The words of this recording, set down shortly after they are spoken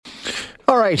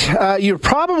All right. You're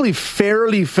probably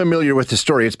fairly familiar with the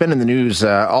story. It's been in the news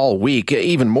all week,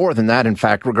 even more than that, in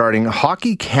fact, regarding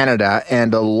Hockey Canada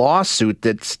and a lawsuit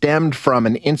that stemmed from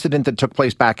an incident that took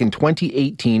place back in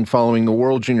 2018 following the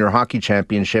World Junior Hockey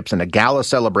Championships and a gala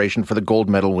celebration for the gold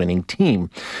medal winning team.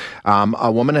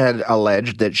 A woman had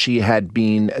alleged that she had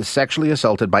been sexually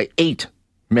assaulted by 8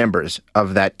 members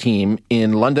of that team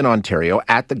in London, Ontario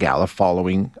at the gala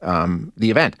following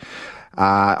the event.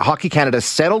 Hockey Canada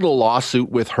settled a lawsuit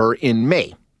with her in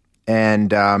May.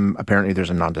 And apparently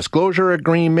there's a non-disclosure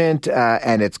agreement,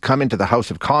 and it's come into the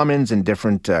House of Commons and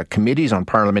different committees on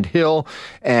Parliament Hill,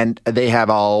 and they have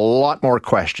a lot more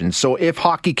questions. So if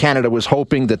Hockey Canada was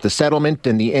hoping that the settlement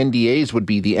and the NDAs would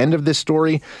be the end of this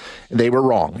story, they were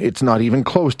wrong. It's not even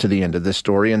close to the end of this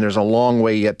story, and there's a long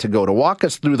way yet to go. To walk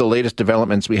us through the latest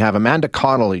developments, we have Amanda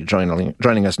Connolly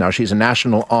joining us now. She's a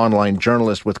national online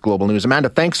journalist with Global News. Amanda,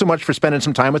 thanks so much for spending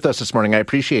some time with us this morning. I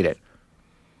appreciate it.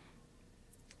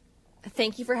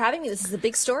 Thank you for having me. This is a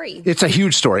big story. It's a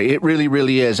huge story. It really,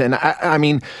 really is. And I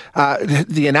mean,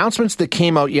 the announcements that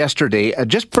came out yesterday,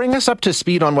 just bring us up to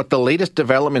speed on what the latest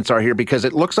developments are here, because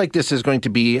it looks like this is going to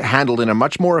be handled in a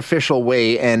much more official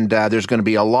way, and there's going to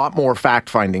be a lot more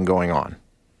fact-finding going on.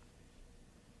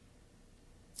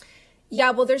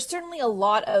 Yeah, well, there's certainly a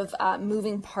lot of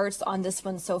moving parts on this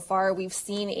one so far. We've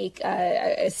seen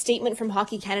a statement from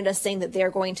Hockey Canada saying that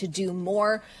they're going to do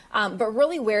more. But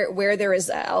really where there is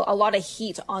a lot of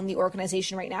heat on the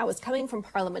organization right now is coming from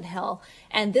Parliament Hill.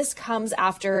 And this comes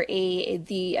after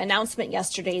the announcement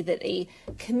yesterday that a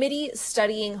committee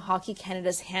studying Hockey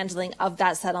Canada's handling of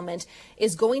that settlement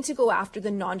is going to go after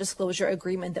the non-disclosure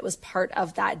agreement that was part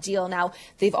of that deal. Now,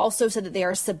 they've also said that they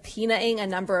are subpoenaing a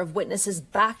number of witnesses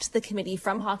back to the committee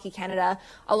from Hockey Canada,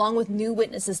 along with new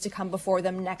witnesses to come before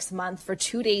them next month for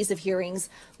 2 days of hearings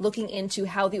looking into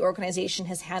how the organization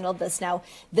has handled this. Now,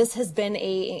 this has been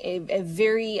a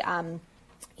very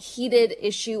heated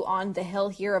issue on the Hill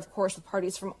here, of course, with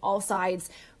parties from all sides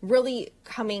really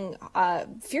coming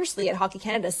fiercely at Hockey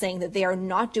Canada, saying that they are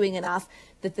not doing enough,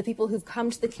 that the people who've come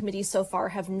to the committee so far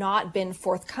have not been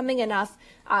forthcoming enough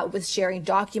with sharing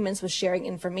documents, with sharing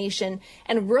information,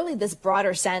 and really this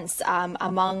broader sense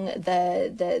among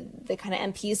the kind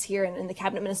of MPs here and the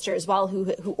cabinet minister as well,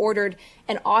 who ordered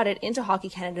an audit into Hockey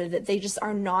Canada, that they just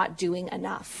are not doing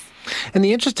enough. And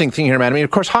the interesting thing here, Matt, I mean,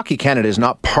 of course, Hockey Canada is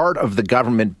not part of the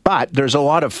government, but there's a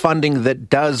lot of funding that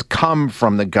does come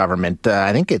from the government.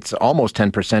 I think it's almost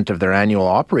 10% of their annual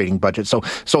operating budget. So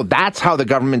that's how the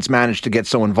government's managed to get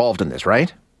so involved in this,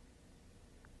 right?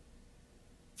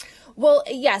 Well,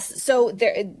 yes. So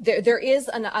there is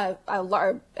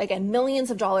again,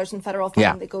 millions of dollars in federal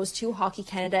funding that goes to Hockey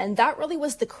Canada. And that really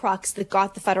was the crux that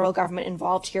got the federal government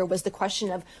involved here, was the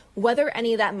question of whether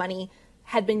any of that money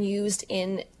had been used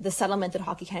in the settlement that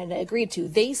Hockey Canada agreed to.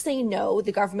 They say no.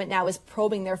 The government now is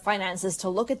probing their finances to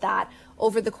look at that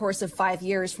over the course of 5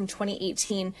 years, from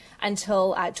 2018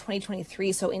 until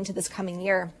 2023, so into this coming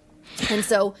year. And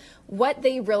so what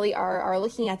they really are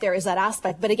looking at there is that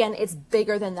aspect. But again, it's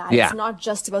bigger than that. Yeah. It's not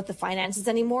just about the finances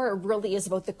anymore. It really is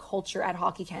about the culture at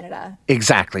Hockey Canada.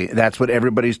 Exactly. That's what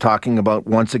everybody's talking about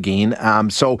once again.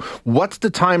 So what's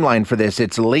the timeline for this?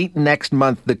 It's late next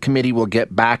month. The committee will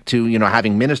get back to,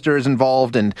 having ministers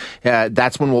involved, and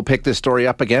that's when we'll pick this story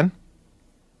up again.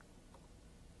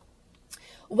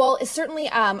 Well, certainly,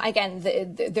 again,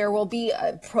 there will be,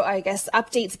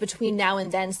 updates between now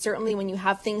and then. Certainly, when you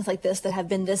have things like this that have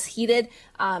been this heated,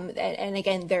 and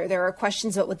again, there are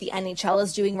questions about what the NHL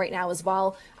is doing right now as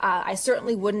well. I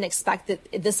certainly wouldn't expect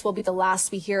that this will be the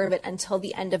last we hear of it until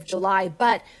the end of July.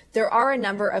 But there are a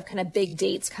number of kind of big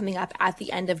dates coming up at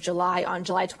the end of July. On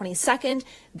July 22nd,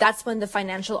 that's when the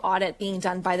financial audit being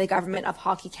done by the government of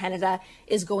Hockey Canada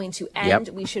is going to end.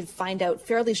 Yep. We should find out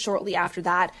fairly shortly after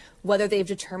that whether they've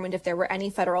determined if there were any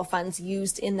federal funds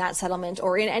used in that settlement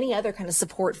or in any other kind of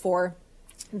support for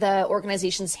the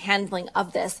organization's handling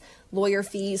of this, lawyer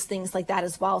fees, things like that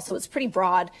as well. So it's pretty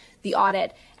broad, the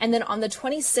audit. And then on the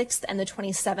 26th and the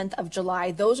 27th of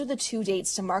July, those are the 2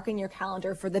 dates to mark in your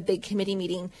calendar for the big committee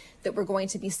meeting that we're going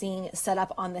to be seeing set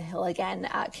up on the Hill again.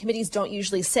 Committees don't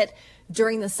usually sit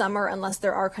during the summer unless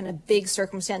there are kind of big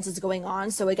circumstances going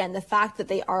on. So again, the fact that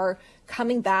they are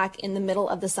coming back in the middle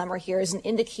of the summer here is an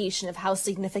indication of how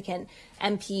significant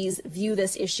MPs view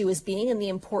this issue as being and the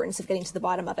importance of getting to the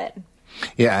bottom of it.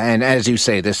 Yeah, and as you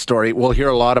say, this story, we'll hear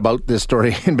a lot about this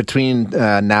story in between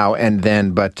now and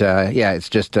then, but it's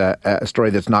just a story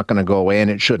that's not going to go away, and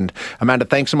it shouldn't. Amanda,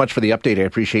 thanks so much for the update. I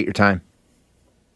appreciate your time.